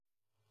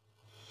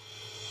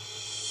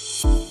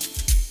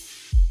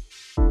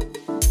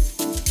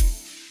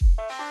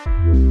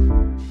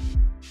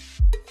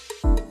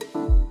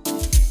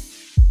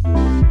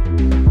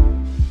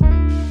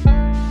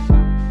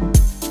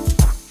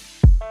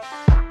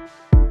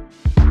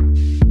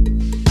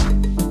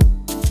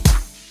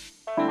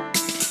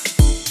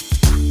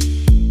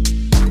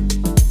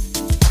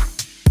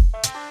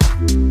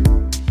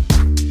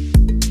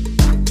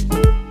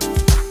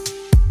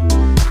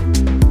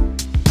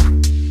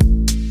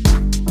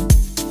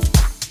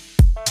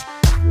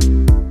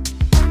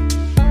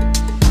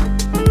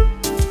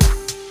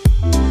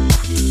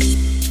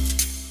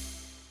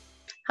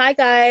Hi,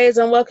 guys,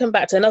 and welcome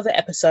back to another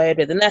episode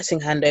with the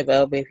Nursing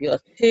Handover with your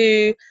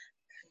two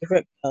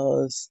favorite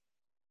girls,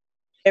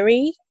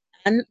 Sherry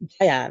and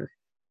Diane.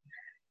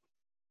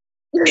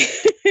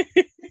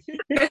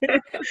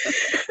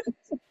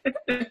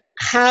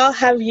 How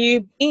have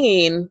you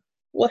been?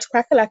 What's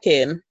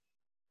crack-a-lacking?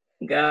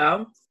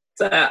 Girl.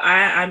 So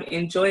I am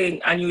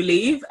enjoying annual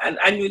leave, and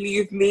annual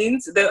leave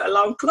means no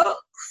alarm clock,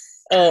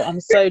 Oh,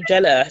 I'm so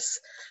jealous.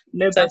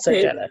 no So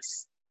backache,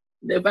 jealous.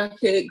 no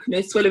backache, no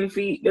swelling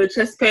feet, no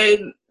chest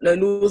pain, no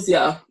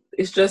nausea.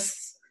 It's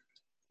just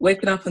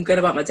waking up and going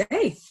about my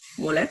day,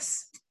 more or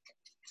less.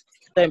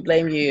 Don't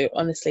blame you.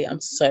 Honestly,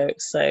 I'm so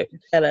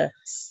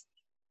jealous.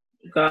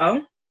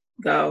 Girl.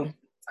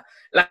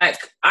 Like,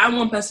 I'm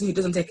one person who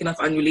doesn't take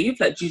enough annual leave,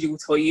 like Gigi will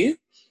tell you.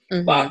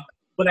 Mm-hmm. But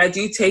when I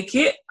do take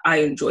it, I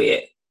enjoy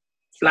it.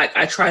 Like,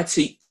 I try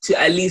to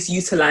at least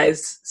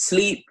utilize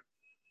sleep.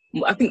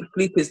 I think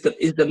sleep is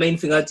the main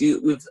thing I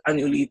do with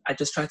annual leave. I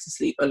just try to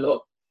sleep a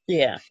lot.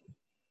 Yeah.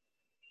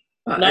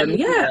 But,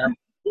 yeah,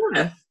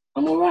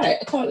 I'm all right.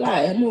 I can't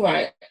lie. I'm all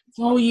right.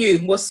 How are you?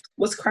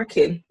 What's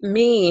cracking?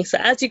 Me. So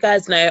as you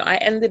guys know, I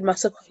ended my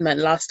secondment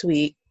last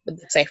week with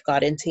the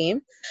safeguarding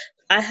team.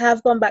 I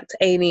have gone back to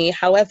A&E.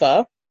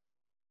 However,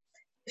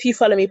 if you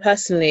follow me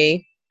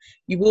personally,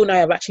 you will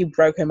know I've actually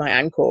broken my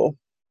ankle.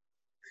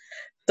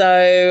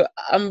 So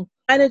I'm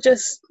kind of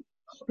just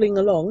hobbling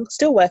along,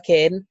 still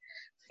working,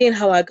 seeing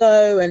how I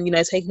go and,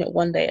 taking it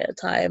one day at a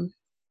time.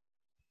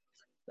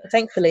 But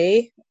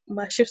thankfully,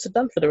 my shifts are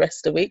done for the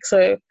rest of the week,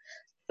 so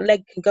my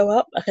leg can go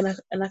up I can have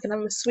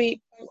a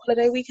sweet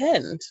holiday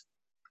weekend.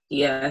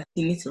 Yeah,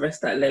 you need to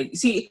rest that leg. You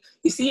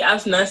see,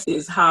 as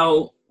nurses,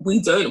 how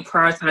we don't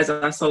prioritize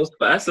ourselves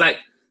first. Like,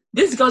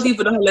 this girl,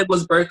 even though her leg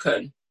was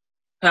broken,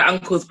 her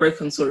ankle's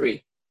broken,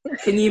 sorry.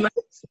 Can you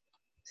imagine?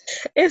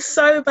 It's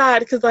so bad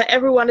because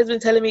everyone has been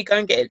telling me go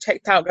and get it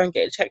checked out.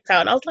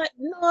 And I was like,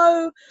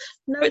 no,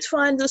 it's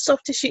fine. It's a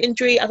soft tissue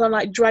injury. As I'm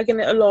like dragging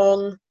it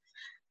along,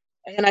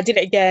 and I did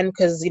it again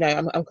because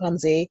I'm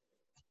clumsy.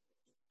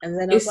 And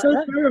then It's so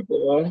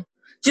terrible.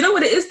 Do you know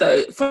what it is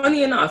though?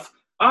 Funny enough,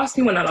 ask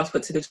me when I last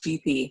went to the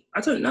GP.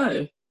 I don't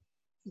know.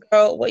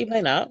 Girl, what are you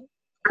playing at?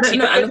 I don't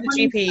know. Go to the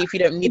GP if you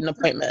don't need an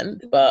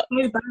appointment, but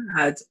so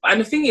bad.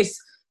 And the thing is,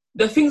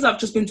 the things I've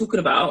just been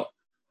talking about,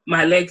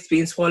 my legs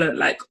being swollen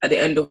like at the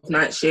end of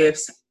night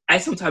shifts. I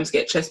sometimes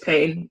get chest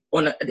pain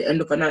at the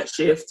end of a night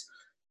shift.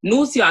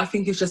 Nausea, I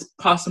think, is just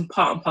part and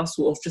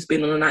parcel of just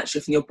being on a night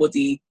shift and your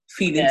body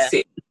feeling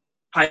sick,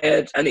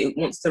 tired, and it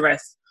wants to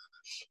rest.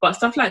 But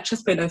stuff like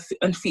chest pain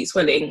and feet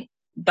swelling,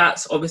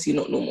 that's obviously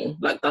not normal.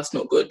 Like, that's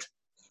not good.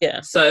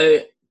 Yeah. So,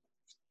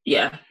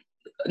 yeah,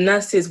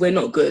 nurses, we're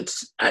not good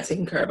at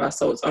taking care of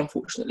ourselves,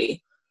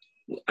 unfortunately.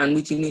 And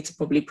we do need to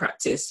probably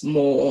practice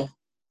more,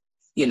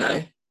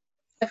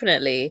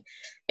 Definitely.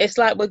 It's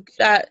like we're good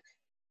at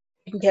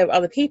taking care of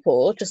other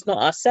people, just not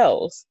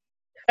ourselves.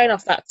 Fair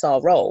enough, that's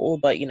our role,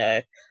 but we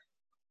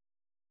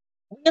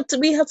have to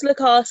look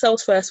at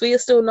ourselves first. We are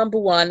still number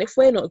one. If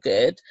we're not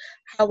good,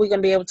 how are we going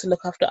to be able to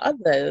look after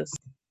others?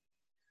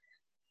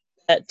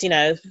 But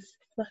that's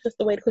just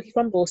the way the cookie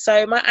crumbles.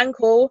 So my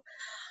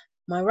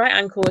right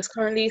ankle is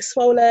currently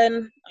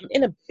swollen. I'm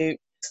in a boot,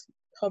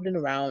 hobbling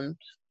around,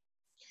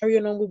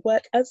 carrying on with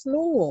work as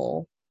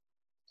normal.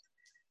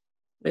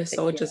 We're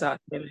soldiers out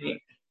there,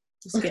 mate.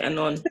 Just getting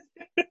on.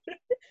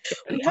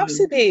 We have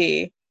to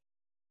be.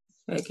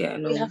 We're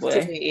getting on, We have boy.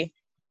 to be.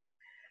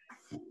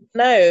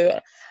 No,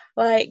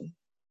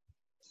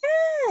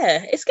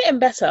 it's getting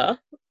better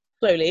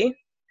slowly.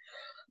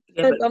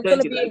 Yeah, I'm going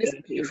to be in this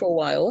boot for a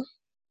while,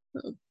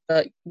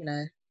 but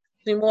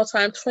need more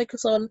time to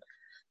focus on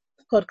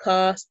the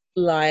podcast,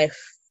 life,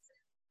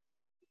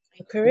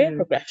 and career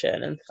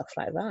progression and stuff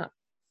like that.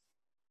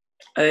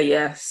 Oh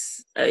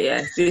yes.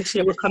 This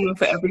year we're coming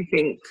for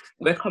everything.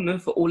 We're coming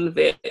for all of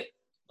it.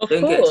 Of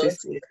Don't course. get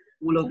twisted.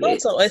 All of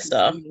it.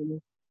 Oyster.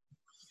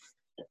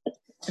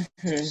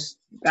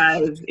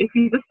 Guys, if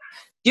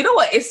you know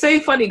what? It's so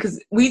funny because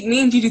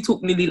me and Judy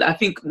talk nearly, I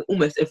think,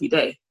 almost every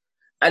day.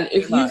 And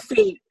if you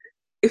think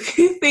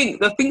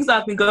the things that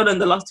have been going on in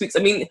the last 2 weeks, I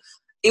mean,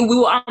 we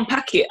will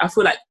unpack it, I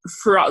feel like,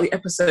 throughout the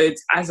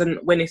episodes as and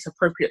when it's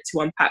appropriate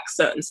to unpack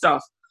certain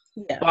stuff.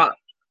 Yeah. But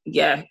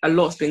yeah, a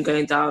lot's been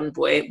going down,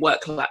 boy,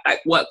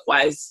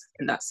 work-wise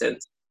in that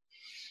sense.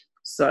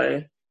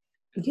 So,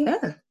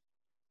 yeah.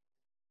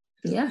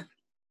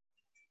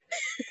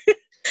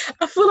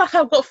 I feel like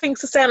I've got things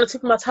to say on the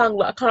tip of my tongue,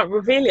 but I can't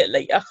reveal it.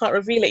 I can't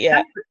reveal it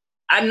yet.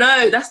 I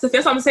know, that's the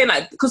first time I'm saying,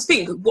 because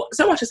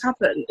so much has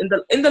happened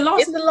in the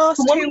last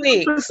 2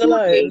 weeks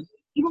alone.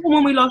 Even from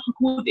when we last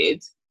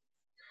recorded,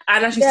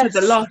 and as you said,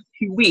 the last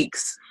 2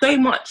 weeks, so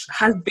much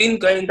has been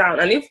going down.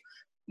 And if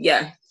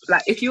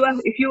you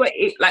were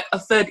like a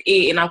third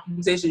ear in our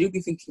conversation, you'd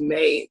be thinking,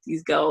 mate,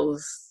 these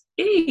girls,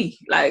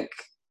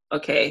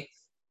 okay.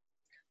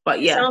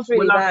 But yeah, it sounds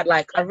really bad.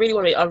 Like, I really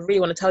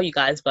want to tell you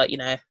guys, but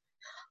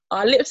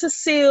our lips are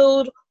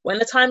sealed. When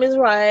the time is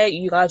right,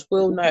 you guys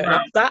will know.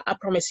 And that, I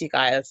promise you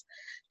guys.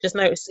 Just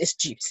know it's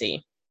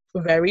juicy.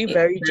 Very,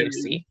 very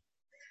juicy.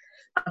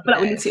 I feel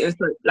like we need to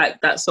insert like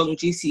that song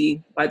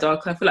 "Juicy" by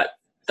Dark. I feel like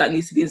that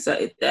needs to be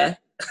inserted there.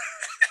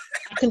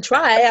 I can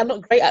try. I'm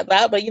not great at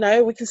that, but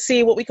we can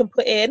see what we can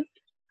put in.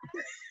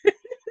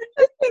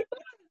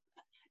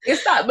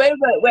 It's that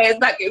moment where it's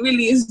like it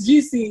really is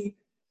juicy.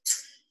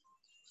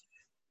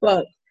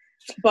 But.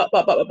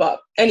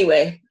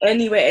 Anyway.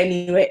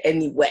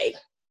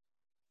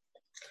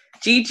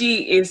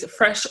 Gigi is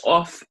fresh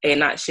off a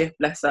night shift,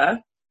 bless her.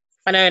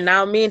 I know,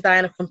 now me and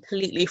Diana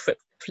completely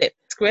flipped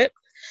script.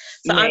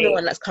 So I'm the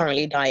one that's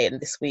currently dying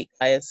this week,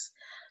 guys.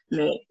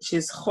 Mate,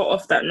 she's hot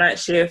off that night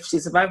shift. She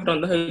survived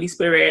on the Holy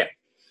Spirit.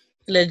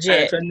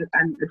 Legit.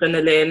 And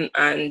adrenaline.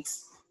 And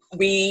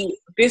we,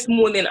 this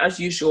morning, as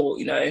usual,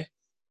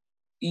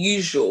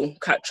 usual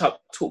catch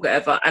up, talk,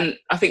 whatever. And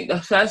I think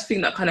the first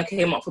thing that kind of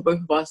came up for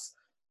both of us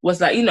was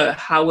like,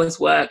 how was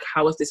work?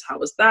 How was this? How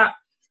was that?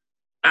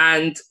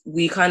 And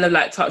we kind of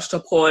like touched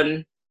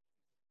upon,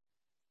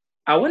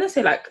 I want to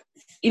say like,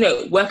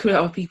 working with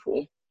other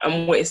people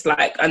and what it's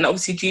like. And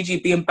obviously Gigi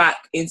being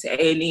back into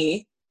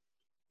A&E,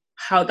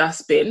 how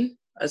that's been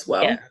as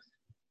well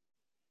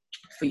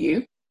for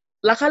you.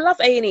 Like, I love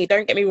A&E,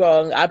 don't get me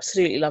wrong. I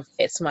absolutely love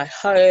it. It's my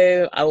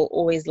home. I will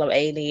always love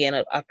A&E, and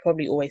I'll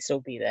probably always still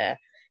be there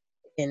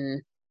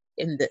in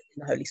the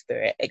Holy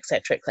Spirit,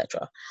 etc.,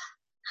 etc.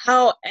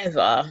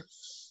 However,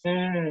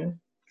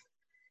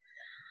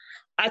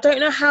 I don't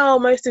know how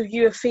most of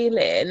you are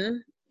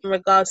feeling in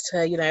regards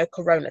to,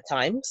 Corona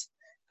times.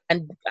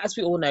 And as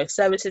we all know,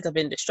 services have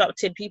been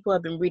disrupted. People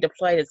have been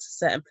redeployed to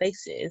certain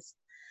places.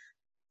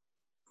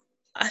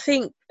 I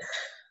think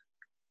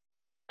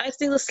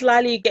things are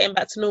slightly getting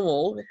back to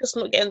normal. It's just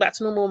not getting back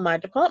to normal in my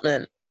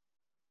department.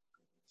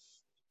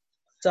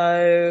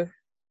 So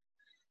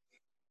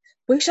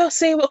we shall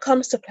see what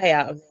comes to play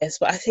out of this.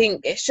 But I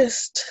think it's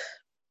just,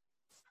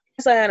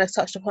 as Diana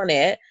touched upon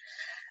it,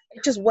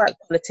 it's just work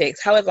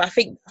politics. However, I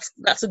think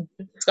that's a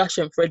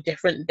discussion for a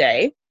different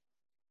day.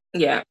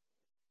 Yeah.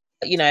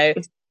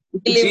 It's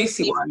a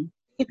juicy one.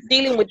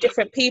 Dealing with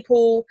different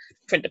people,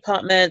 different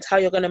departments, how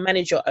you're going to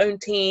manage your own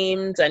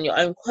teams and your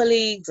own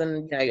colleagues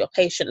and, your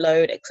patient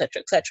load,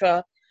 etc.,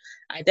 etc.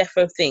 I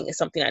definitely think it's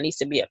something that needs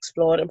to be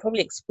explored, and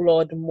probably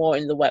explored more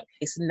in the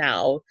workplace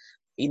now,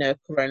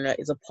 Corona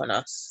is upon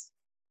us.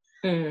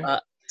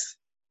 But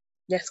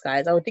yes,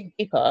 guys, I will dig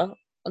deeper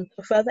on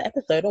a further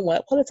episode on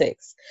work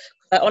politics.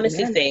 I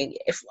honestly think,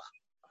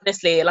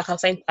 like I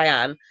was saying to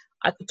Diane,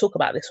 I could talk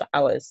about this for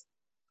hours.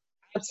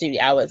 Absolutely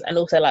hours. And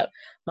also, like,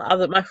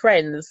 my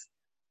friends,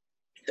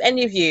 if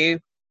any of you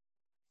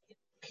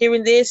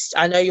hearing this,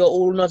 I know you're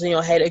all nodding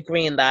your head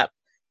agreeing that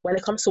when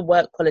it comes to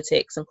work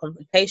politics and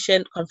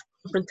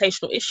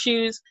confrontational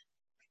issues,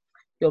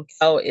 your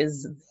girl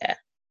is there.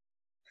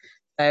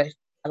 So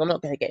I'm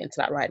not going to get into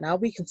that right now.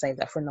 We can save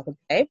that for another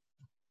day.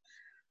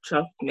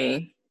 Trust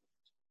me.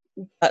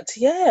 But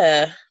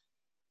yeah.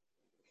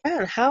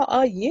 Man, how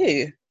are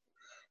you?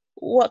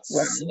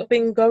 What's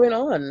been going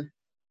on?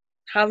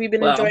 How have you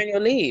been enjoying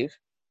your leave?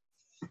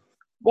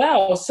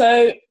 Well,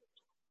 so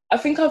I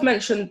think I've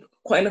mentioned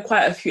quite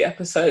a few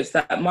episodes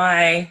that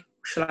my,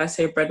 shall I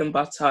say, bread and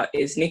butter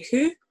is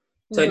NICU,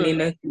 so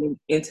neonatal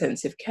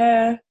intensive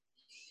care.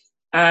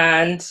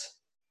 And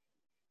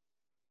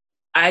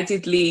I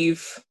did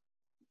leave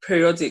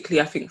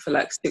periodically, I think for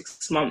like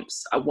 6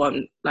 months. I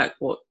won like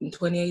in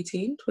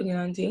 2018,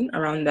 2019,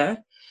 around there.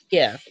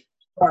 Yeah.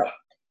 But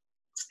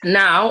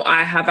now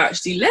I have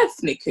actually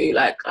left NICU.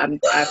 Like I've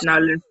now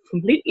left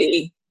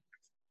completely.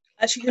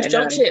 Actually, just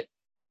jump ship.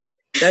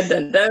 Dun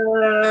dun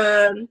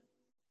dun.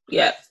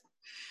 Yeah.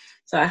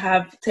 So I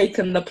have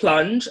taken the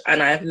plunge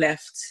and I have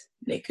left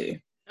NICU.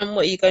 And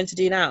what are you going to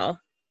do now?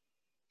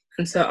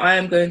 And so I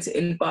am going to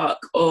embark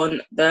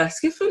on the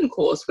SCIFN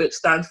course, which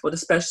stands for the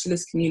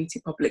Specialist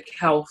Community Public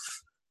Health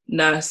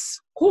Nurse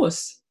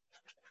course.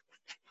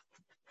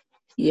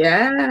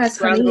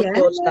 Yes. Round of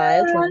applause,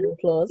 guys. Round of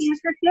applause.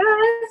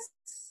 Yes.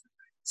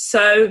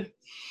 So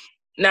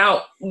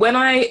now, when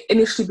I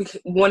initially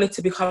wanted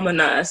to become a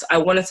nurse, I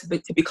wanted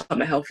to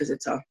become a health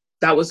visitor.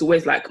 That was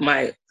always like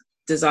my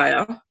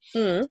desire.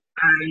 And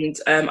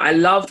I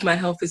loved my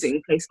health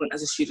visiting placement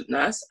as a student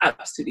nurse.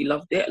 Absolutely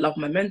loved it. I loved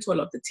my mentor, I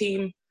loved the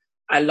team.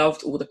 I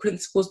loved all the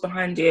principles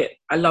behind it.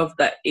 I loved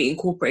that it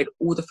incorporated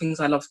all the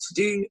things I love to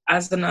do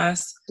as a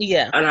nurse.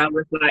 Yeah. And I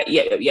was like,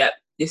 yeah,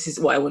 this is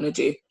what I want to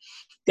do.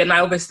 Then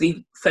I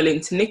obviously fell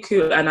into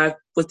NICU, and I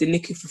was in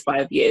NICU for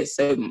 5 years.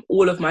 So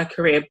all of my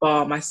career,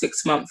 bar my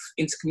 6 month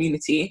into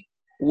community,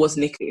 was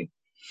NICU.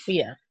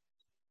 Yeah.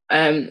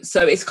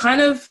 So it's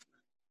kind of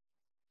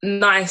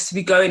nice to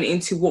be going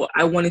into what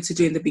I wanted to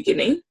do in the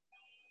beginning.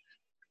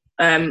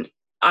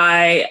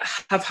 I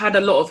have had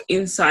a lot of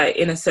insight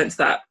in a sense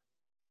that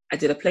I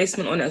did a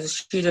placement on it as a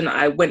student.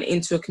 I went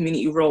into a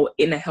community role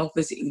in a health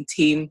visiting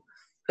team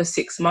for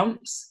 6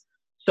 months.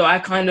 So I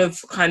kind of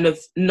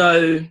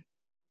know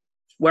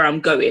where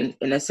I'm going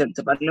in a sense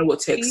of I know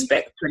what to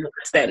expect to an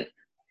extent.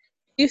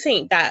 Do you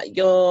think that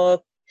your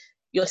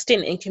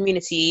stint in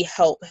community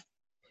helped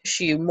push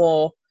you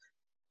more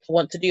to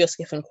want to do your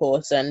SCIFN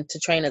course and to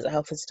train as a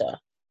health visitor?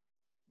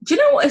 Do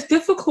you know what? It's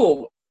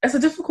difficult It's a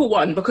difficult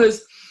one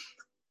because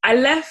I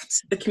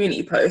left the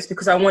community post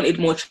because I wanted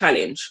more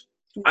challenge.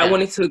 Yeah.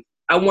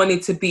 I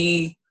wanted to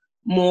be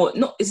more,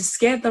 not, is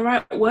scared the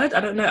right word? I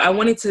don't know. I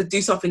wanted to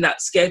do something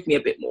that scared me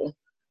a bit more.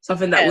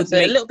 Something that would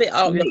make a little bit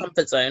out of your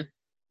comfort zone.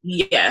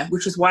 Yeah,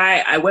 which is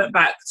why I went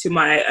back to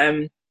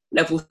my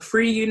level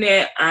 3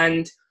 unit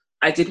and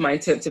I did my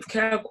intensive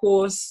care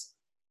course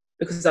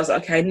because I was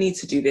like, okay, I need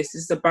to do this.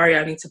 This is a barrier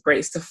I need to break.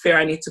 It's a fear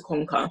I need to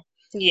conquer.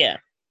 Yeah.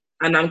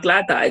 And I'm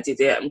glad that I did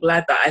it. I'm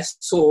glad that I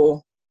saw,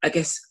 I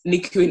guess,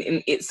 NICU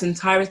in its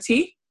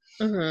entirety.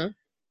 Mm-hmm.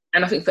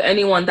 And I think for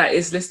anyone that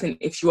is listening,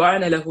 if you are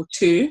in a level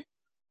 2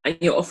 and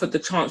you're offered the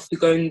chance to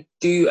go and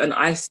do an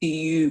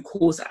ICU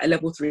course at a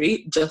level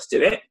 3, just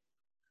do it.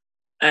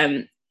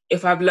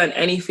 If I've learned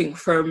anything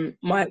from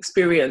my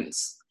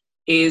experience,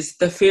 is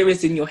the fear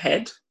is in your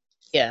head.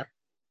 Yeah.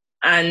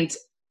 And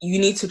you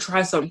need to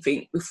try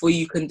something before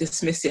you can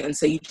dismiss it and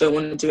say you don't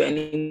want to do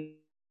it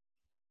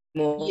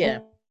anymore. Yeah.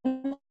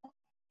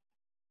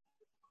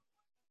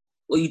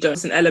 Or you don't.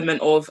 It's an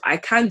element of, I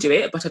can do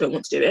it, but I don't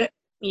want to do it.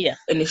 Yeah.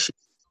 Initially.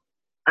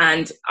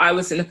 And I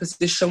was in a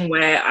position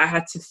where I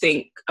had to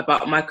think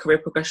about my career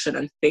progression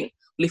and think,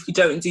 well, if you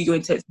don't do your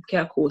intensive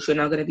care course, you're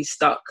now going to be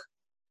stuck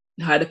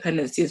in high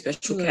dependency and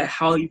special care.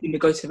 How are you going to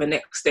go to the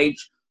next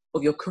stage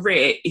of your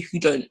career if you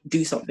don't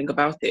do something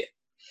about it?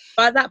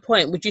 By that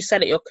point, would you say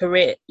that your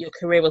career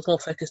was more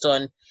focused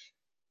on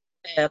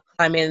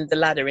climbing the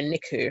ladder in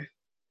NICU?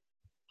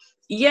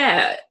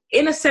 Yeah,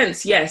 in a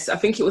sense, yes. I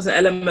think it was an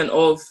element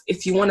of,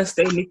 if you want to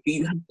stay in NICU,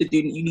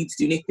 you need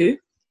to do NICU.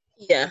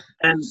 Yeah.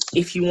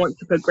 If you want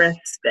to progress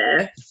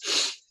there,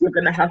 you're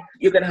gonna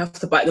have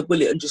to bite the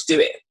bullet and just do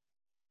it.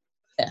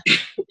 Yeah.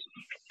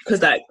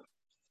 Because like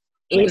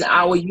in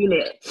our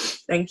unit,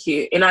 thank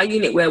you. In our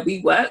unit where we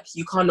work,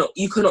 you cannot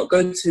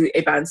go to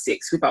a band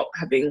 6 without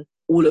having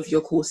all of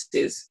your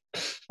courses.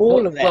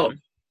 All of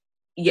them.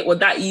 Well,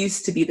 that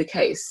used to be the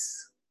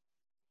case.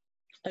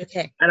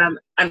 Okay.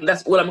 And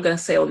that's all I'm going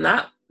to say on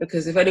that,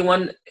 because if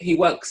anyone who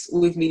works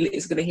with me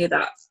is going to hear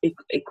that,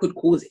 it could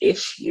cause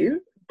issue,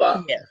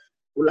 but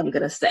all I'm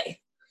going to say.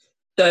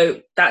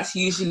 So that's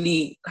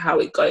usually how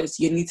it goes.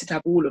 You need to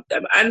have all of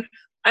them. And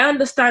I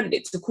understand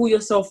it. To call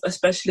yourself a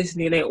specialist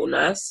neonatal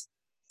nurse,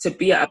 to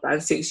be at a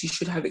band 6, you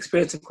should have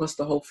experience across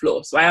the whole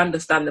floor. So I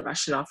understand the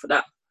rationale for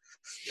that.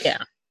 Yeah.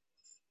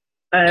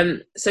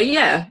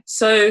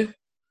 So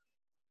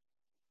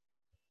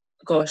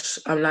gosh,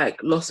 I'm like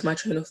lost my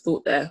train of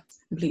thought there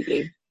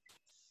completely.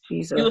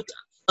 Jesus.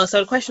 So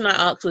the question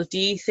I asked was, do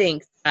you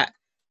think that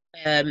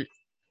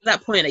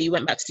that point that you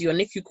went back to do your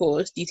NICU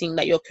course, do you think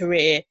that your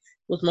career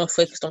was more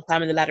focused on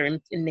climbing the ladder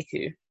in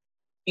NICU?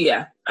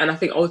 Yeah, and I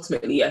think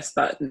ultimately, yes,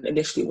 that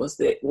initially was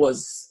the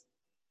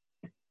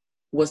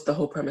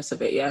whole premise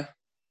of it. Yeah.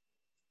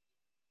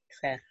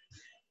 Fair.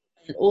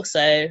 And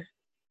also,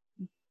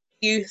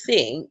 do you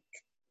think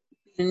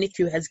the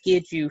NICU has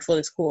geared you for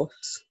this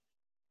course?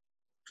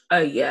 Oh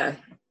yeah,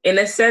 in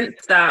a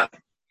sense that,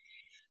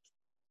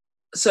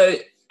 so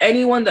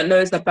anyone that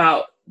knows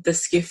about the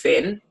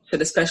SCIFIN, so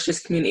the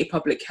Specialist Community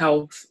Public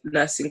Health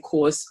Nursing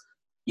course,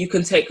 you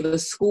can take the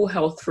school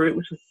health route,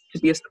 which is to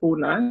be a school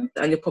nurse,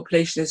 and your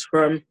population is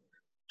from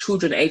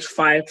children aged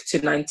 5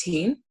 to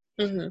 19.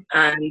 Mm-hmm.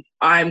 And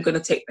I'm going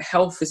to take the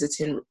health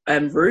visiting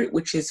route,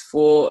 which is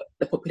for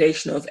the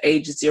population of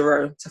age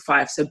 0 to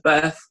 5, so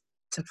birth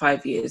to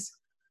 5 years.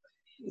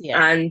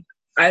 Yeah. And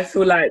I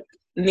feel like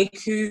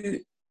NICU,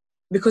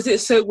 because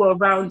it's so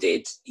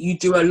well-rounded, you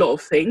do a lot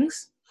of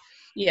things.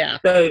 Yeah.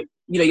 So,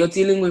 you're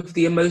dealing with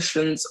the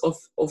emotions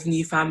of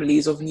new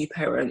families, of new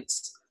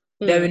parents.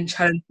 They're in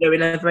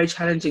a very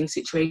challenging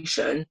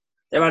situation.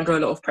 They're under a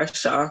lot of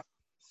pressure.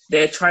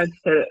 They're trying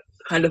to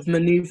kind of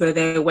maneuver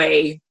their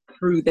way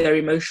through their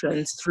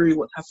emotions, through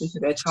what's happened to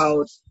their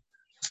child.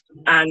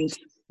 And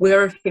with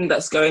everything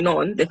that's going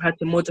on, they've had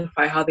to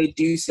modify how they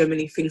do so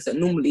many things that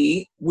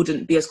normally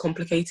wouldn't be as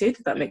complicated,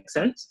 if that makes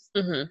sense.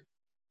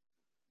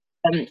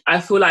 Mm-hmm. I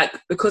feel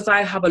like because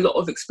I have a lot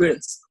of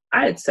experience,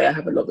 I'd say I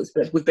have a lot of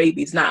experience with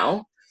babies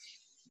now,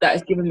 that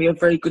has given me a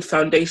very good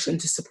foundation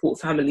to support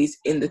families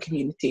in the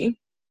community.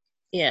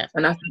 Yeah.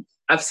 And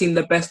I've seen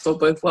the best of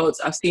both worlds.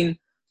 I've seen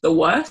the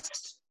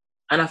worst,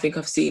 and I think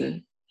I've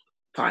seen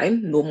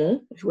fine,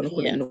 normal, if you want to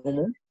call it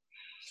normal.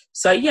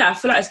 So yeah, I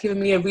feel like it's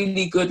given me a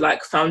really good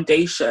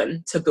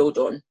foundation to build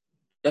on.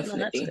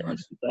 Definitely. No, 100%.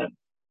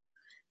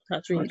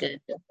 That's really good.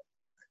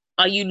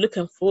 Are you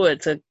looking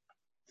forward to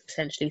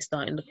potentially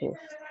starting the course?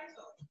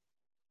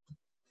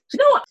 Do you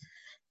know what?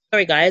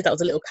 Sorry guys, that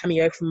was a little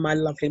cameo from my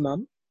lovely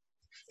mum.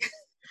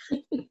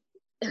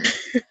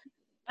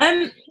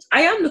 I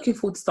am looking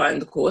forward to starting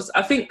the course.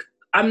 I think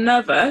I'm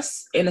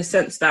nervous in a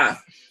sense that,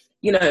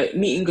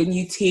 meeting a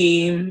new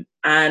team,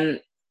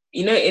 and,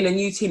 in a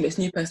new team, it's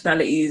new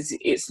personalities,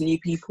 it's new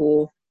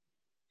people,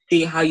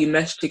 seeing how you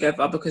mesh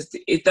together, because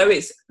though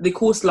the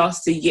course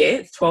lasts a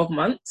year, 12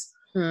 months,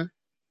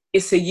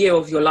 it's a year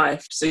of your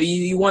life. So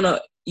you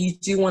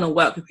do want to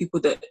work with people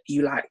that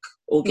you like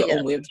or get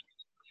on with.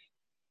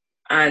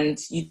 And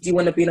you do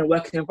want to be in a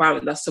working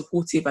environment that's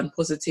supportive and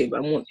positive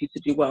and wants you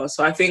to do well.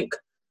 So I think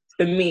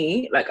for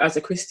me, like as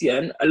a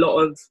Christian, a lot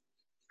of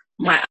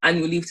my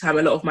annual leave time,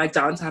 a lot of my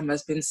downtime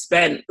has been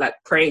spent like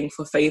praying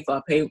for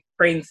favor,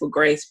 praying for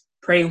grace,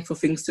 praying for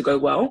things to go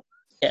well.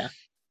 Yeah.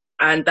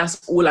 And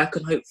that's all I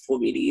can hope for,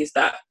 really, is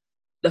that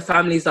the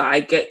families that I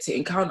get to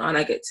encounter and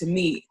I get to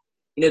meet,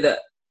 you know, that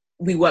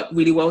we work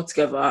really well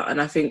together. And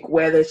I think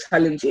where there's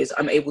challenges,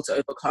 I'm able to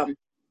overcome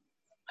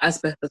as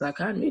best as I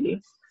can,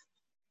 really.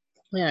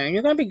 Yeah, and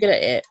you're going to be good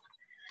at it.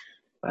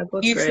 By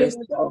God's grace.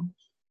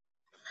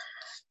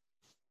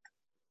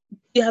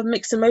 You have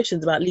mixed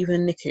emotions about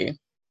leaving NICU.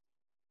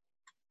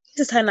 This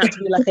has turned out to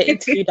be like an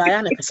Interview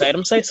Diane episode.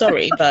 I'm so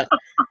sorry, but,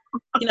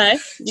 you know,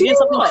 you're doing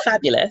something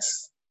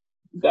fabulous.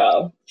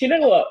 Girl, do you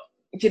know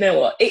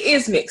what? It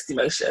is mixed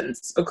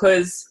emotions,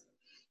 because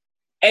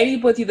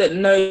anybody that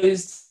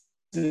knows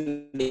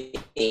me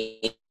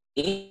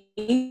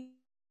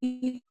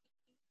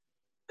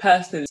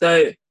personally,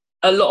 so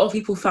a lot of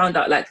people found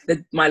out like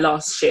my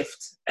last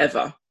shift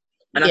ever.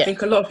 And I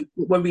think a lot of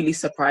people were really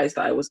surprised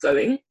that I was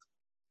going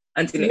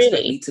and didn't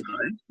expect me to go.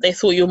 They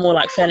thought you were more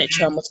like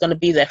furniture and was going to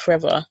be there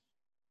forever.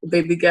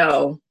 Baby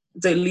girl,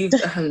 don't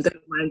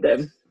mind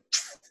them.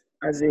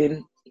 As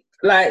in,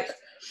 like,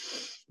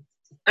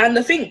 and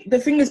the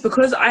thing is,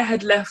 because I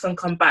had left and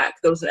come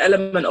back, there was an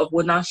element of,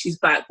 well, now she's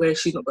back, where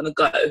she's not going to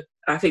go. And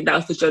I think that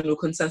was the general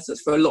consensus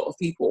for a lot of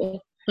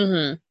people.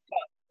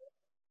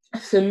 Mm-hmm.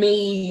 For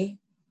me,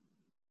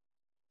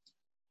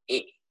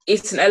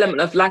 it's an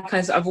element of, like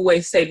I've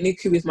always said,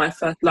 NICU is my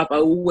first love. I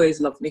always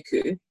love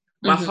NICU.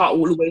 My heart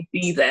will always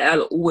be there.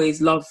 I'll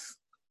always love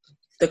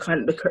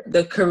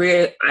the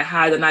career I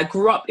had. And I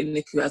grew up in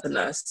NICU as a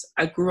nurse.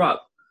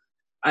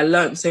 I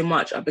learned so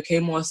much. I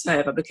became more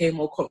assertive. I became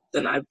more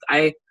confident.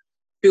 I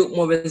built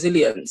more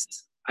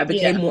resilience. I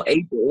became more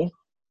able.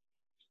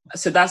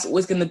 So that's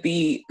always going to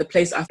be the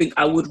place I think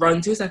I would run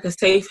to. It's like a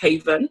safe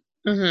haven.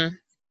 Mm-hmm.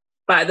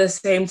 But at the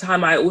same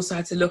time, I also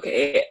had to look at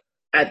it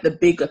at the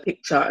bigger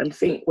picture and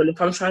think, well,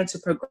 if I'm trying to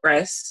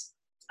progress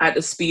at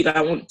the speed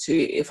I want to,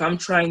 if I'm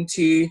trying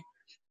to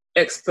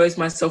expose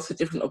myself to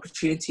different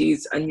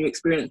opportunities and new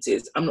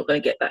experiences, I'm not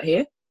going to get that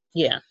here.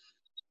 Yeah.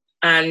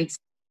 And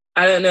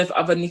I don't know if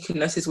other NICU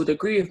nurses would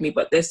agree with me,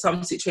 but there's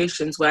some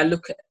situations where I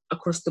look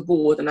across the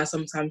board and I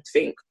sometimes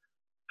think,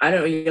 I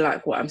don't really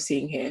like what I'm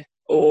seeing here,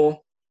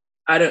 or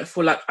I don't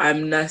feel like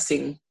I'm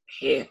nursing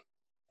here.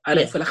 I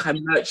don't feel like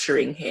I'm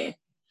nurturing here.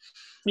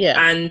 Yeah.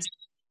 And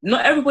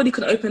not everybody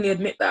can openly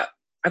admit that.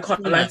 I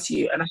can't lie to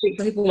you. And I think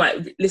some people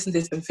might listen to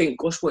this and think,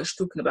 gosh, what's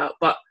she talking about?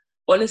 But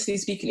honestly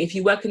speaking, if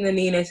you work in the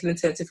neonatal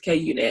intensive care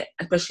unit,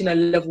 especially in a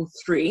level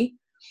 3,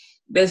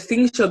 there's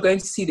things you're going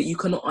to see that you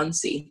cannot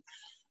unsee.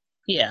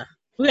 Yeah.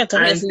 We're going to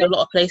talk in a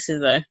lot of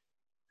places though.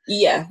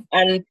 Yeah.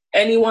 And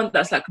anyone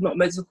that's like not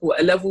medical,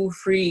 a level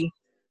 3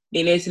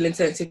 neonatal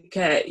intensive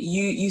care,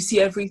 you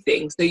see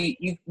everything. So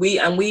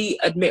we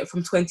admit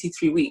from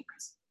 23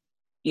 weeks,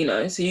 you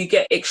know, so you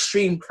get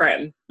extreme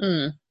prem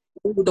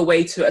all the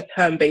way to a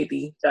term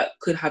baby that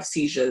could have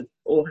seizures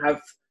or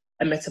have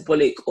a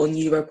metabolic or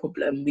neuro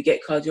problem. We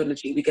get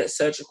cardiology, we get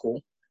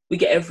surgical, we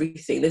get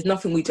everything. There's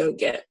nothing we don't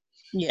get.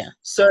 Yeah.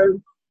 So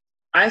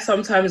I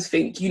sometimes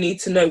think you need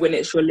to know when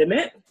it's your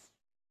limit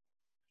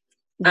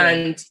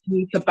and you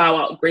need to bow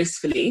out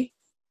gracefully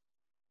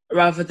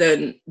rather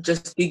than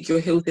just dig your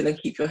heels in and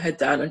keep your head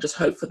down and just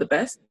hope for the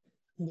best.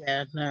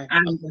 Yeah, no,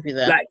 and I'll give you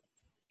that. Like,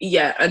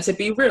 yeah, and to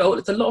be real,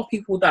 there's a lot of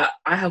people that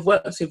I have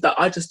worked with that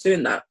are just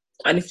doing that.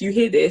 And if you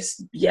hear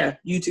this, yeah,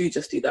 you do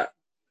just do that.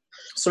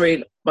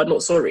 Sorry, but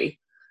not sorry.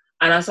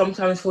 And I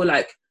sometimes feel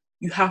like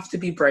you have to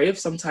be brave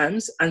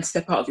sometimes and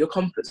step out of your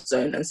comfort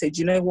zone and say,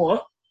 do you know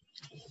what?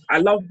 I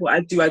love what I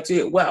do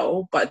it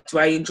well, but do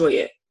I enjoy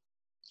it?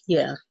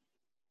 Yeah.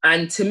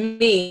 And to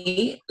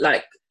me,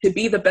 like, to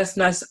be the best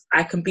nurse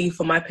I can be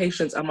for my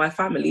patients and my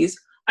families,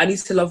 I need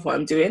to love what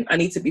I'm doing. I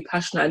need to be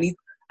passionate.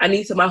 I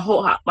need to, my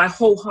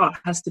whole heart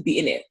has to be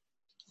in it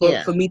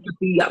for me to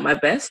be at my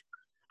best.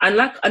 And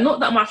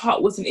not that my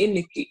heart wasn't in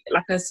NICU,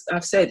 like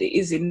I've said, it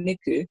is in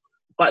NICU,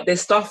 but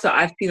there's stuff that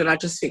I've seen and I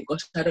just think,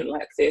 gosh, I don't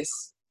like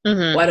this, or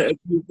I don't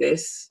agree with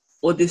this,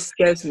 or this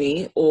scares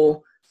me,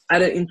 or I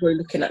don't enjoy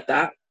looking at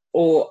that,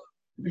 or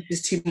this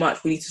is too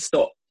much, we need to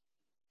stop.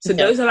 So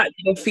those are like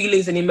the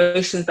feelings and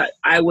emotions that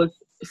I was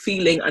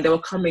feeling, and they were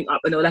coming up,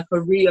 and they were like a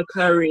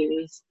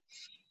reoccurring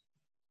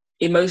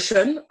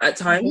emotion at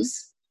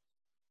times.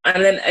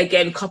 And then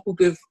again, coupled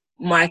with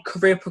my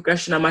career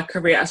progression and my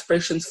career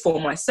aspirations for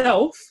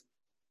myself,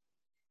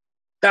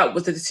 that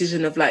was the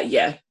decision of like,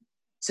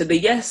 so the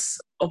yes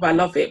of I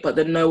love it, but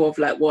the no of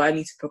like, well, I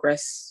need to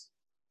progress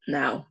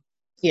now,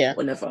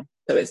 whenever.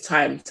 So it's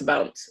time to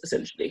bounce,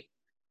 essentially.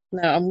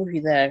 No, I'm with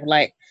you there.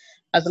 Like,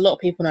 as a lot of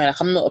people know,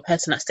 like, I'm not a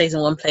person that stays in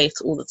one place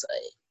all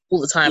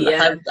the time.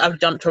 Like, I've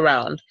jumped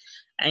around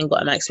and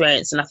got my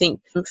experience, and I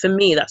think for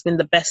me that's been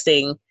the best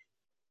thing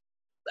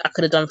I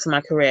could have done for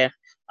my career.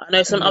 I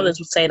know some others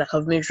would say like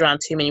I've moved around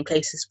too many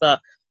places,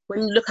 but when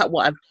you look at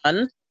what I've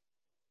done,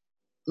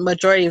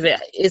 majority of it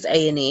is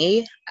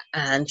A&E,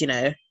 and you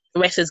know, the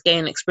rest is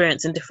gaining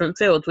experience in different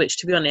fields, which,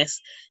 to be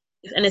honest,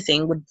 if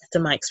anything, would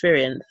better my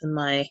experience and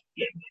my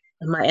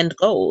and my end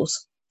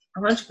goals.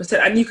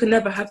 100%. And you can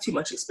never have too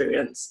much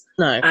experience.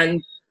 No.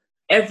 And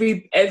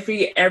every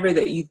area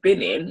that you've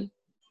been in,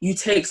 you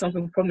take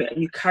something from it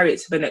and you carry it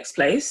to the next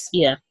place.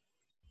 Yeah.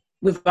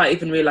 Without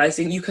even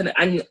realizing you can.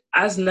 And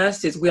as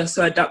nurses, we are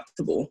so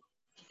adaptable.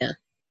 Yeah.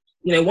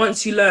 You know,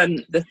 once you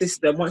learn the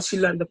system, once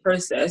you learn the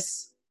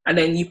process, and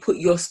then you put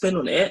your spin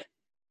on it,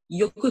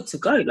 you're good to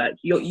go. Like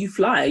you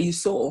fly, you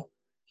soar.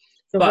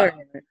 But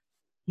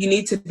you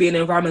need to be in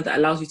an environment that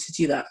allows you to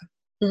do that.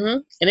 Mm-hmm.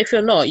 And if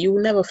you're not, you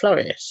will never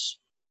flourish.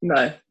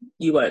 No,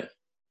 you won't.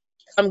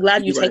 I'm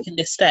glad you've taken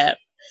this step,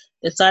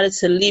 decided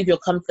to leave your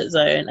comfort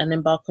zone and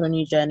embark on a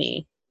new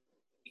journey.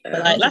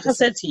 Yeah, but like I've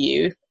said to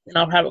you in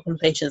our private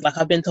conversations, like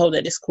I've been told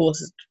that this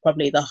course is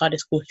probably the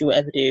hardest course you will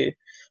ever do.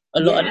 A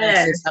lot of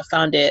nurses have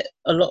found it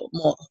a lot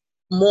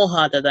more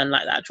harder than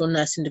like the actual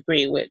nursing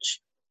degree, which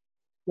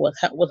was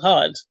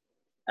hard.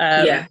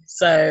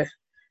 So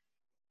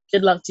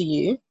good luck to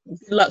you.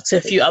 Good luck to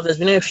a few others.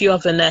 We know a few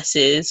other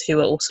nurses who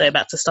are also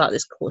about to start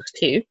this course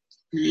too.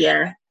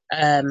 Yeah.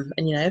 And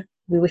you know,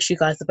 we wish you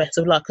guys the best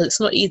of luck because it's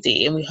not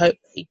easy, and we hope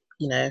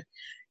you know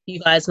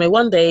you guys may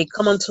one day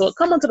come onto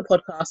the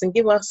podcast and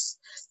give us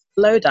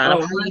a lowdown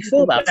of how you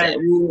feel about it.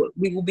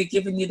 We will be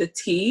giving you the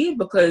tea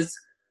because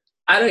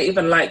I don't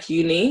even like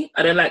uni.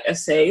 I don't like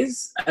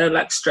essays. I don't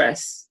like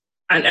stress.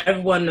 And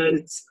everyone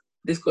knows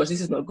this course.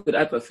 This is not a good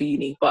advert for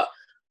uni, but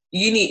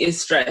uni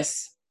is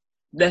stress.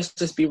 Let's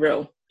just be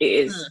real. It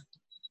is.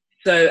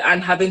 So,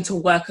 and having to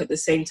work at the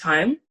same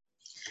time.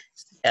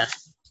 Yeah.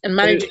 And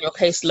managing your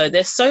caseload.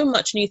 There's so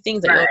much new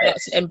things that you're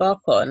about to embark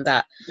on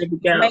that you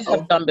may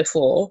have done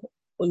before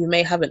or you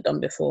may haven't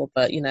done before,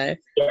 but you know,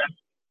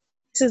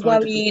 this is why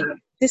 100%.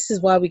 This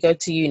is why we go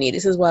to uni.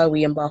 This is why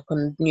we embark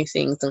on new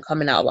things and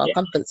coming out of our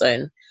comfort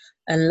zone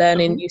and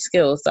learning new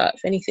skills that,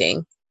 if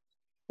anything,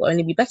 will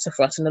only be better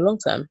for us in the long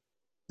term.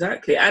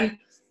 Exactly. And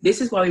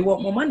this is why we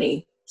want more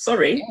money.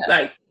 Sorry.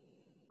 Like,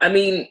 I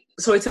mean,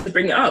 sorry to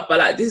bring it up, but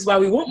like, this is why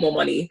we want more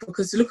money,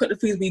 because look at the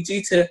things we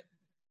do to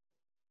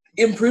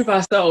improve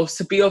ourselves,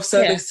 to be of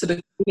service to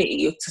the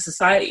community, to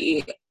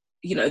society.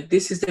 You know,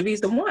 this is the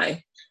reason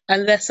why.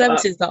 And there's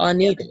services that are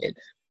needed.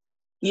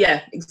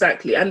 Yeah,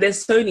 exactly. And they're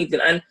so needed.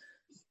 And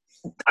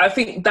I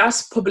think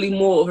that's probably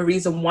more of a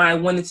reason why I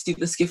wanted to do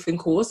the skiffing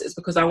course, is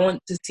because I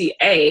want to see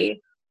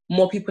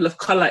more people of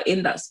colour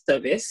in that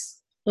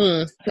service,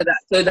 so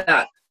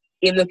that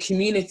in the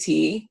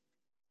community,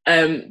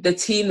 the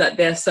team that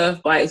they're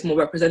served by is more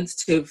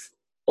representative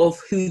of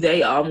who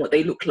they are and what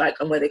they look like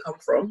and where they come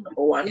from,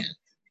 number one.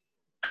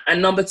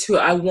 And number two,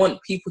 I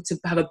want people to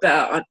have a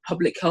better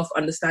public health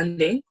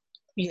understanding.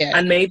 Yeah.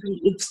 And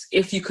maybe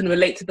if you can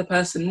relate to the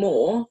person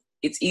more,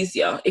 it's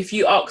easier. If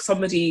you ask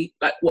somebody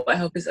like what a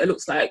health visitor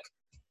looks like,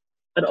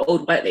 an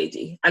old white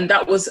lady, and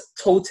that was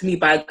told to me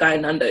by a guy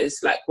in Nando's,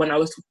 like when I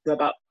was talking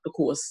about the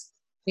course.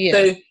 Yeah.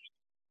 So,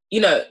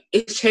 you know,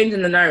 it's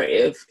changing the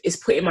narrative. It's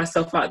putting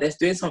myself out there. It's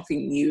doing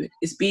something new.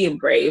 It's being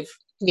brave.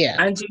 Yeah.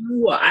 And you know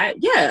what?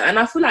 And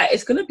I feel like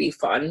it's going to be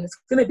fun. It's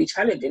going to be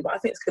challenging, but I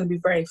think it's going to be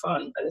very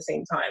fun at the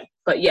same time.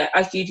 But yeah,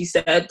 as Gigi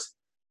said,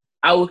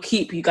 I will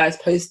keep you guys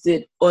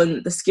posted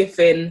on the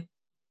skiffing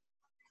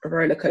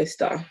roller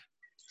coaster.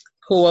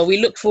 Cool. Well,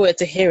 we look forward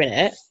to hearing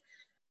it.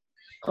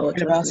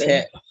 About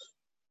it.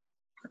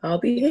 I'll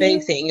be here.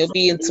 Anything, you'll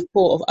be in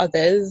support of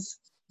others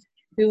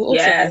who will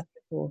also have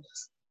support.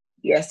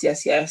 Yes.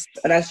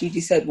 And as Gigi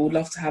said, we'd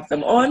love to have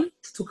them on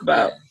to talk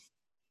about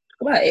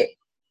it.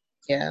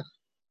 Yeah.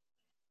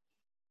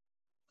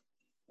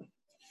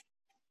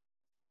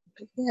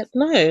 Yeah,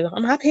 no,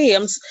 I'm happy.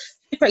 I'm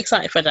super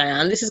excited for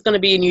Diane. This is going to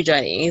be a new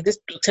journey.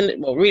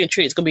 Really and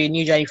truly, it's going to be a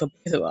new journey for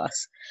both of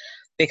us.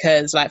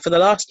 Because, like, for the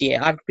last year,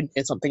 I've been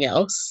doing something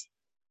else.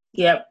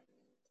 Yep.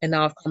 And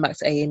now I've come back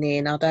to A&E,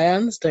 and now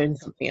Diane's doing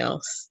something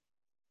else.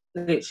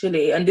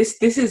 Literally. And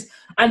this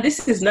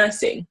is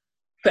nursing.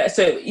 But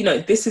so, you know,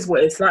 this is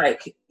what it's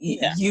like.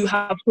 You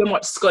have so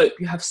much scope.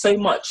 You have so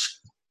much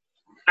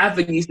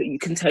avenues that you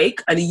can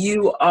take, and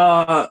you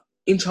are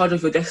in charge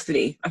of your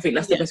destiny. I think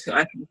that's the best thing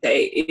I can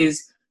say,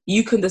 is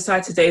you can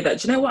decide today that,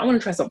 do you know what, I want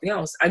to try something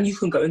else, and you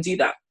can go and do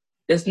that.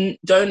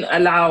 Don't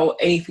allow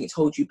anything to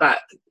hold you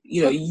back.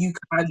 You know, you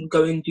can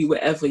go and do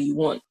whatever you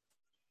want.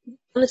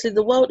 Honestly,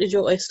 the world is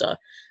your oyster.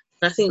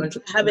 And I think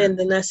 100%. Having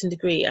the nursing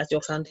degree as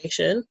your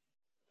foundation,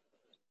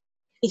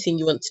 anything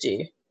you want to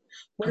do,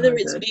 whether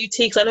it's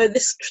beauty, because I know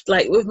this,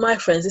 like with my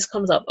friends, this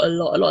comes up a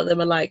lot. A lot of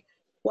them are like,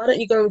 why don't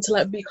you go into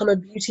like become a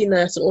beauty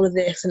nurse and all of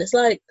this? And it's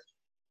like,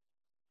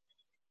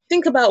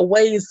 think about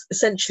ways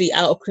essentially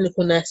out of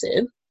clinical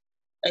nursing,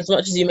 as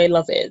much as you may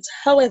love it.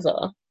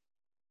 However,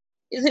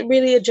 is it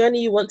really a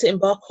journey you want to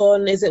embark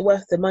on? Is it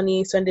worth the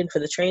money spending for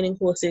the training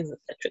courses,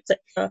 etc.,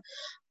 etc.?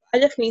 I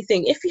definitely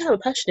think if you have a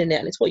passion in it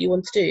and it's what you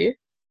want to do,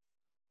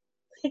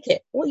 take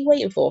it. What are you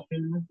waiting for?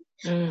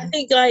 I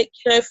think, like,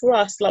 you know, for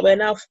us, like, we're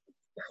now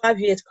 5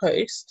 years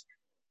post,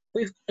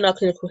 we've got our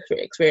clinical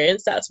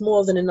experience. That's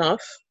more than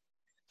enough.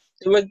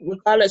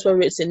 Regardless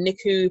whether it's in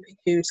NICU,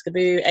 PICU,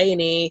 SCABU,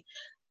 A&E,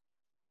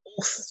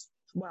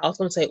 wow, I was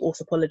going to say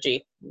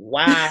orthopology.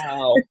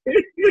 Wow.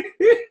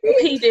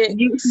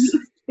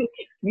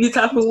 You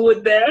tapping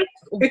wood there?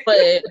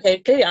 But okay,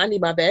 clearly I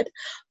need my bed.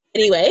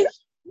 Anyway,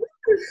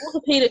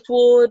 orthopedic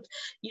ward,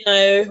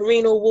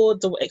 renal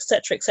wards, or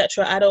etc.,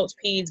 adults,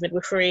 peds,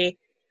 midwifery.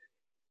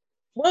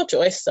 World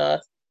your oyster.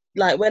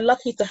 Like, we're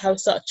lucky to have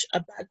such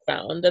a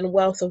background and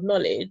wealth of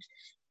knowledge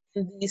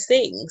in these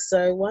things.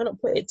 So why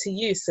not put it to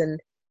use and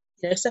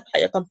step out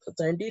your comfort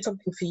zone, do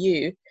something for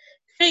you,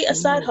 create a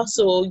side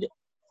hustle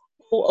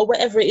or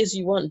whatever it is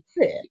you want.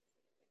 Do it.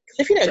 Because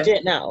if you don't do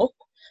it now,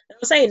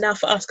 I'm saying now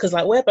for us because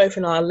like we're both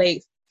in our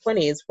late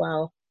 20s.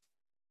 Wow.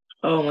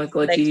 Oh my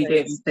God, you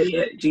didn't say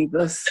it,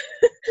 Jesus.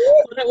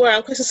 Well, don't worry,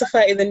 I'm closer to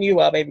 30 than you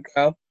are, baby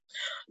girl.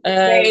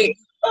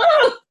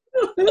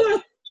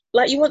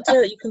 Like you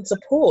can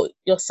support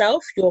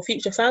yourself, your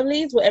future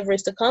families, whatever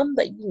is to come.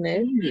 That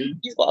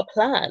you've got a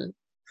plan.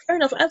 Fair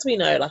enough. As we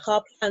know, like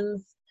our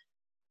plans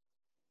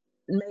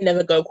may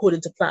never go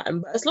according to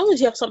plan, but as long as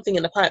you have something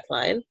in the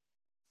pipeline,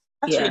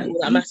 that's really all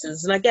that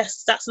matters. And I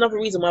guess that's another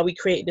reason why we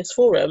created this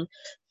forum,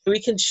 so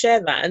we can share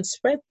that and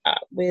spread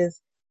that with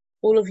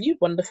all of you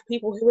wonderful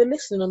people who are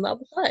listening on the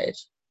other side.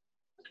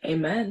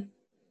 Amen.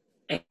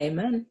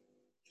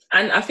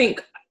 And I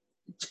think,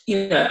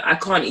 I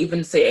can't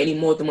even say any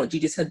more than what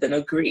Gigi said than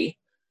agree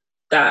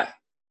that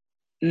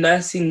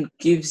nursing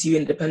gives you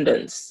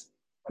independence.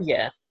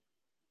 Yeah.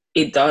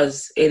 It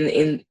does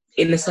in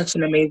such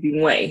an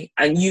amazing way.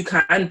 And you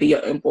can be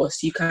your own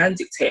boss. You can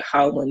dictate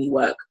how and when you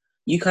work.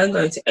 You can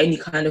go into any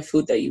kind of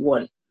field that you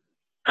want.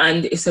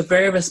 And it's a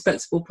very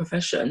respectable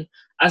profession.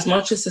 As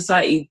much as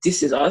society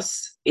disses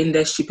us in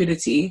their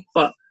stupidity,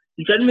 but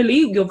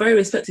generally you're very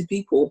respected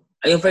people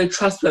and you're very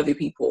trustworthy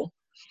people.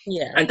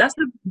 Yeah. And that's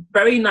a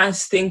very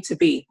nice thing to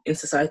be in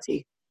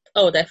society.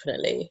 Oh,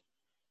 definitely.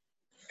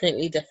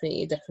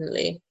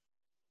 Definitely.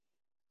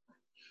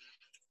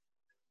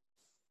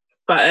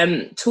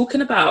 But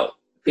talking about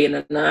being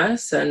a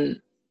nurse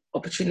and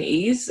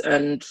opportunities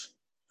and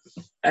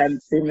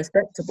being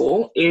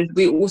respectable, is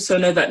we also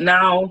know that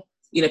now,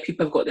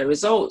 people have got their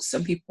results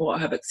and people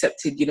have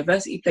accepted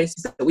university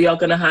places, that we are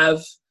going to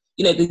have,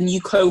 the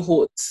new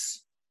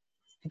cohorts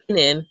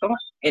in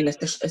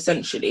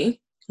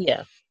essentially.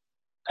 Yeah.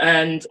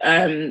 And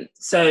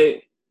so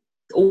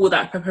all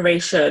that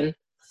preparation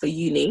for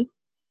uni.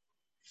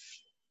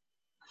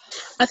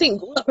 I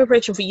think all that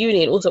preparation for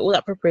uni and also all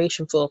that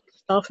preparation for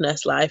staff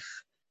nurse life.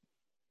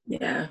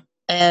 Yeah.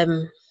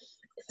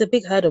 It's a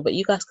big hurdle, but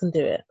you guys can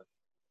do it.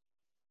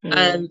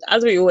 And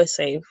as we always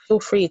say, feel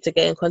free to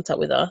get in contact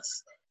with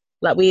us.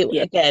 Like we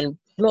don't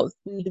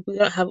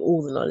have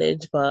all the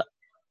knowledge, but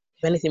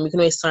if anything, we can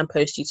always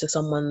signpost you to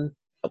someone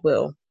that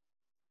will.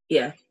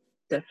 Yeah,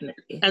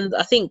 definitely. And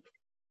I think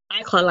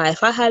I can't lie.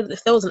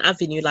 If there was an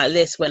avenue like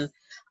this when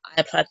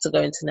I applied to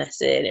go into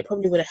nursing, it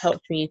probably would have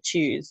helped me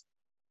choose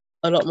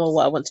a lot more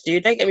what I want to do.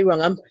 Don't get me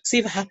wrong, I'm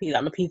super happy that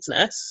I'm a peds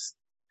nurse,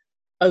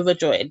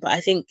 overjoyed. But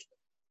I think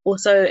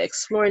also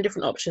exploring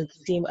different options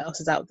and seeing what else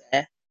is out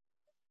there.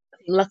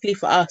 Luckily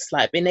for us,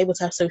 like being able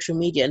to have social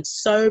media and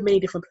so many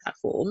different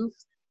platforms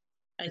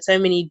and so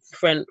many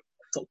different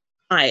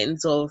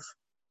kinds of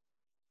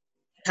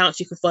accounts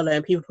you can follow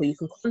and people you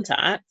can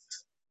contact.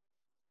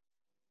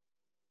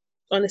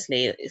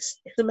 Honestly, it's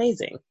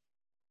amazing.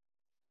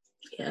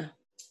 Yeah,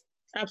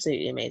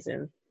 absolutely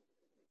amazing.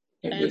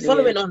 And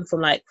following on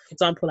from, like, for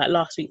example, like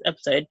last week's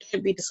episode,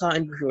 don't be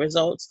disheartened with your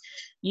results.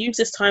 Use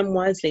this time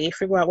wisely.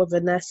 Figure out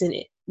whether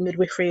nursing,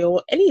 midwifery,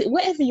 or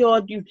whatever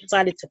you've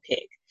decided to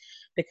pick.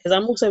 Because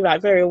I'm also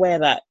like very aware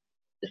that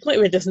it's not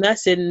even just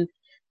nursing.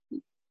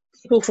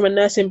 People from a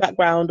nursing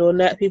background or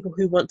people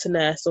who want to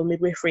nurse or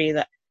midwifery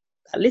that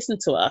listen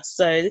to us.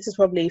 So this is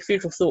probably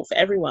food for thought for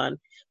everyone.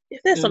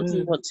 If there's something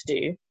you want to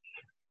do,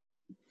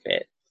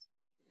 it.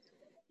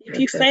 If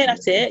you fail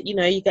at it,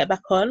 you get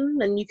back on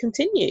and you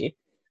continue.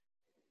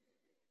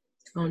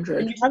 100.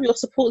 And you have your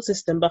support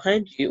system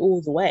behind you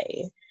all the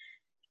way.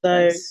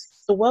 So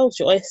the world's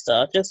your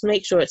oyster. Just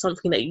make sure it's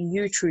something that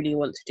you truly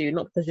want to do,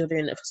 not because you're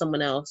doing it for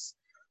someone else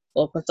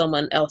or because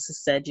someone else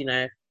has said,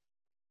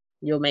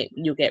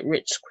 you'll get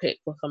rich quick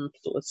or some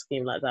sort of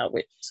scheme like that,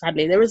 which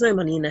sadly there is no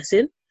money in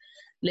nursing.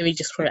 Let me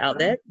just throw it out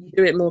there. You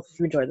do it more because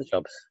you enjoy the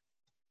job.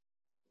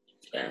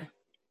 Yeah,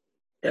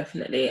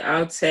 definitely. I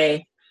would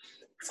say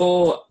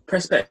for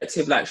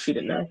prospective like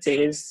student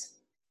nurses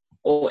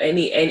or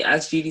any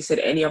as Judy said,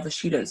 any other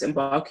students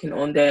embarking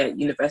on their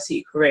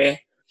university career,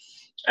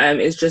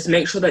 is just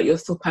make sure that you're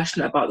still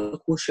passionate about the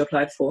course you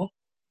applied for.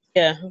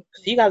 Yeah,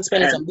 you guys are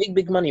spending some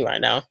big money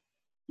right now.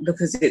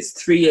 Because it's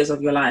 3 years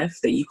of your life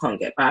that you can't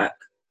get back.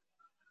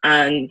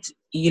 And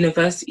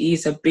university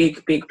is a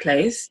big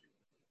place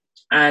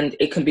and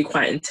it can be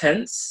quite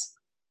intense.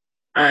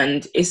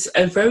 And it's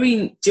a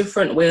very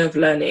different way of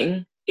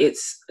learning.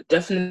 It's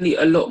definitely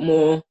a lot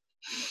more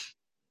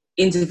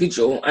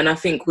individual. And I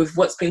think with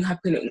what's been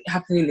happening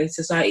in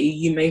society,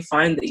 you may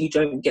find that you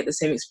don't get the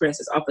same experience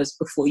as others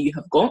before you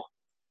have got.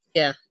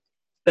 Yeah.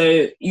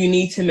 So you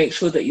need to make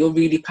sure that you're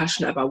really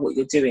passionate about what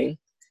you're doing,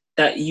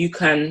 that you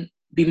can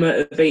be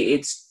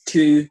motivated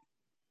to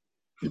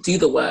do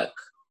the work,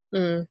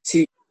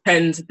 to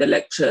attend the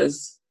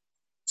lectures,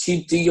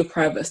 to do your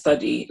private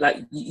study. Like,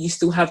 you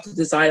still have the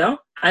desire,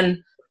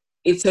 and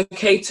it's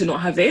okay to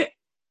not have it.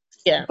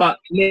 Yeah. But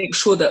make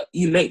sure that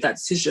you make that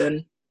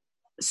decision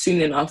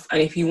soon enough.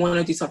 And if you want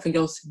to do something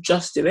else,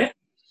 just do it.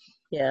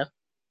 Yeah.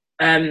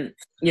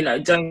 You know,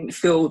 don't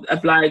feel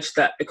obliged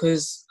that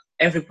because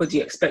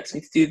everybody expects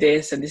me to do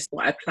this and this is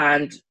what I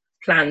planned.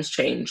 Plans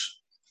change.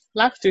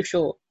 Life's too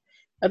short.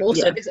 And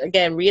also, this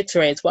again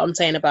reiterates what I'm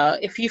saying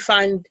about if you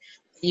find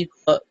you've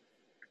got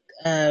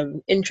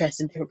interest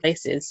in different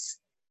places,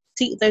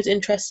 seek those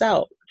interests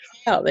out.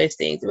 Try out those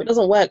things. If it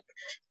doesn't work,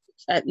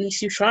 at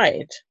least you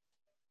tried.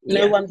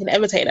 No one can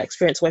ever take that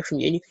experience away from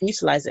you, and you can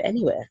utilize it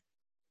anywhere.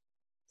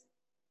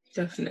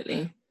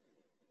 Definitely.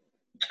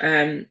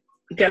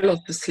 Get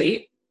lots of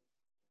sleep,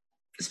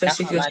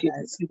 especially if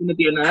you're going to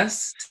be a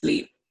nurse.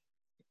 Sleep.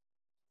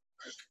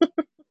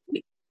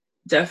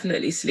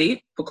 Definitely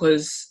sleep,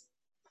 because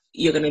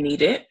you're going to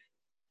need it.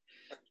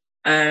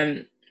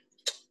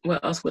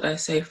 What else would I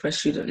say for a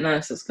student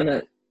nurse that's going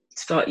to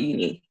start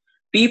uni?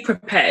 Be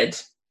prepared,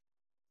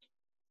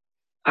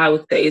 I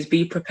would say, is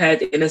be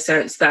prepared in a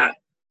sense that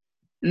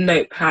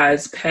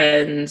notepads,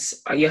 pens,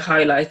 your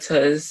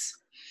highlighters,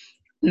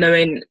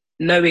 knowing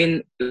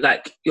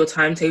like your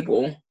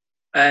timetable,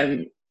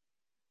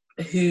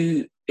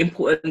 who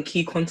important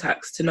key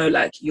contacts to know,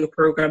 like your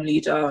program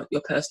leader,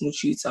 your personal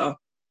tutor,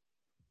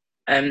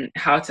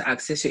 how to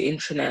access your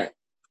intranet.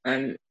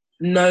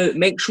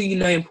 Make sure you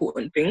know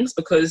important things,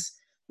 because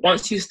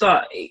once you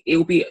start, it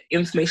will be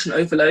information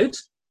overload.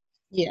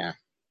 Yeah.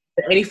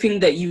 Anything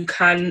that you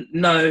can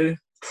know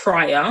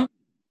prior,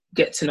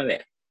 get to know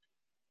it.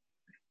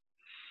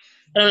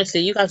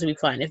 Honestly, you guys will be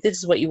fine. If this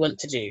is what you want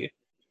to do,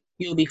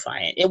 you'll be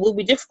fine. It will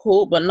be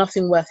difficult, but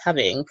nothing worth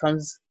having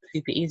comes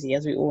super easy,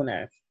 as we all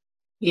know.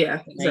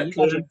 Yeah, exactly. You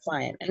guys will be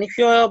fine. And if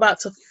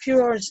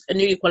you're a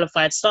newly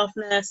qualified staff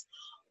nurse,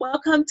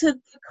 welcome to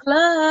the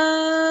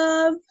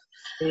club.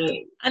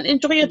 And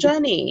enjoy your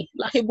journey.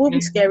 Like, it will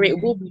be scary,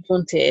 it will be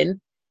daunting.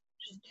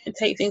 Just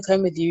take things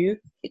home with you.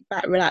 Kick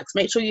back, relax.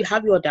 Make sure you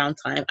have your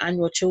downtime and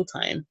your chill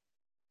time.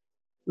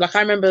 Like,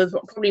 I remember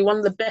probably one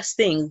of the best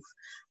things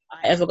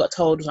I ever got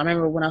told was, I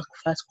remember when I was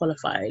first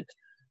qualified, it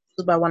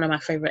was by one of my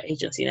favourite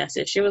agency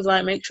nurses. She was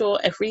like, make sure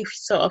every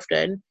so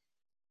often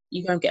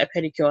you go and get a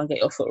pedicure and get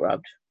your foot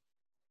rubbed.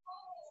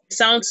 It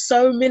sounds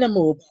so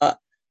minimal, but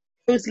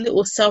those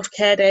little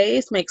self-care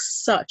days make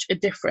such a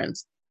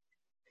difference to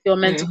your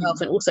mental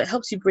health, and also it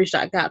helps you bridge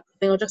that gap.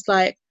 And you're just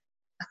like,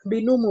 I can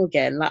be normal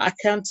again. Like, I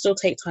can still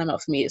take time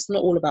out for me. It's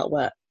not all about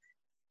work.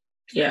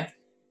 Yeah.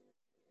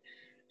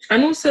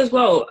 And also as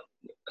well,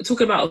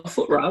 talking about a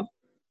foot rub,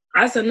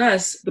 as a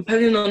nurse,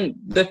 depending on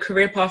the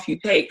career path you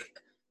take,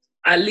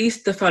 at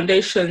least the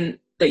foundation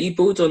that you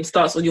build on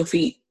starts on your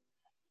feet.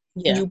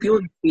 Yeah. You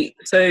build your feet.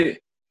 So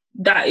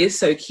that is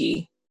so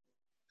key.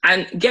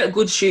 And get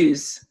good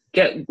shoes.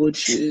 Get good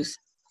shoes.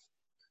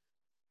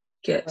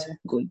 Get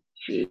good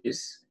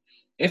shoes.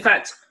 In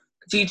fact,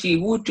 Gigi,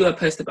 we'll do a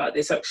post about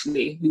this,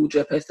 actually. We will do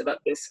a post about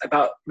this,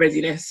 about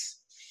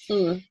readiness.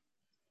 Yeah,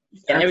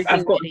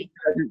 I've got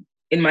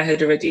in my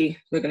head already.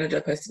 We're going to do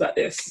a post about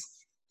this.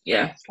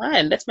 Yeah.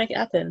 Fine, let's make it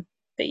happen.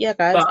 But yeah,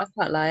 guys, I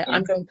can't lie.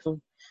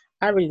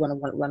 I really want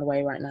to run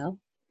away right now.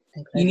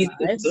 You need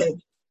to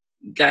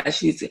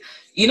guys,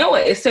 you know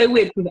what? It's so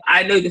weird, because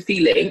I know the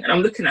feeling, and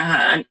I'm looking at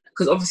her,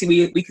 because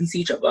obviously we can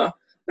see each other.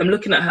 I'm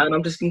looking at her, and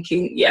I'm just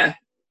thinking, yeah,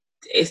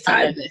 it's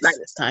time.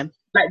 It's time.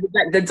 Like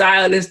the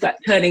dial is like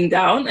turning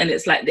down, and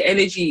it's like the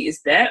energy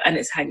is there and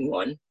it's hanging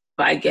on.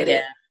 But I get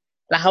it.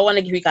 Like, I want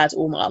to give you guys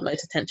all my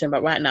utmost attention,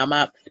 but right now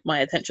my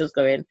attention's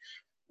going.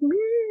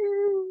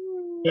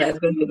 Yeah, it's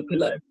going through the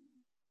pillow.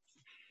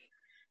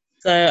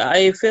 So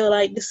I feel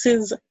like this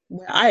is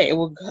where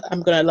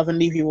I'm gonna love and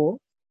leave you all.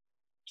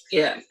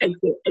 Yeah,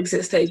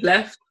 exit stage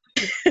left.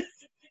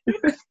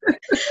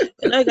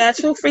 No, guys,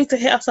 feel free to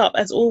hit us up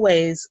as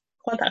always.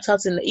 Contact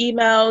us in the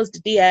emails, the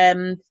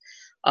DMs,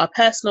 our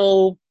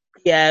personal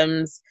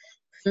DMs.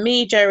 For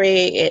me,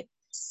 Jerry,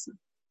 it's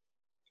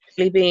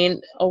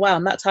been. Oh wow,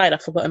 I'm that tired.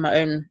 I've forgotten my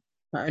own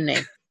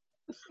name.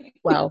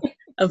 Wow.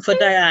 And for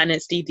Diane,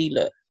 it's DD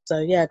Look. So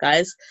yeah,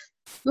 guys,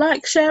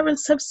 like, share, and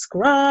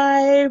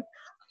subscribe.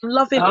 I'm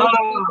loving all the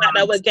feedback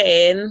that we're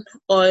getting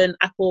on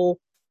Apple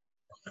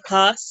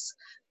Podcasts.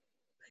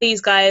 Please,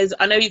 guys,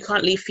 I know you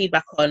can't leave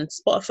feedback on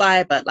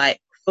Spotify, but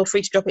like, feel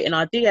free to drop it in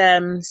our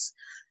DMs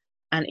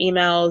and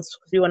emails,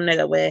 because we want to know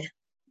that we're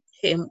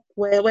giving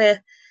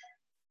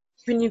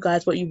you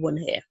guys what you want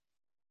to hear.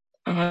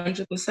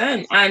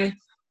 100%. And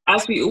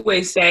as we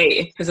always say,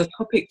 if there's a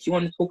topic you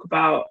want to talk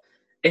about,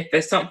 if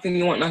there's something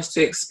you want us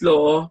to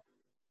explore,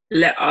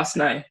 let us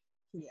know.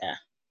 Yeah.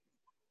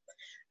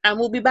 And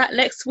we'll be back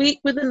next week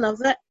with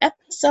another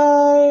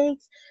episode.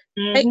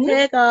 Take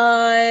care,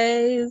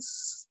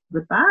 guys.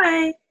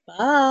 Goodbye.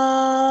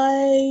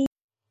 Bye.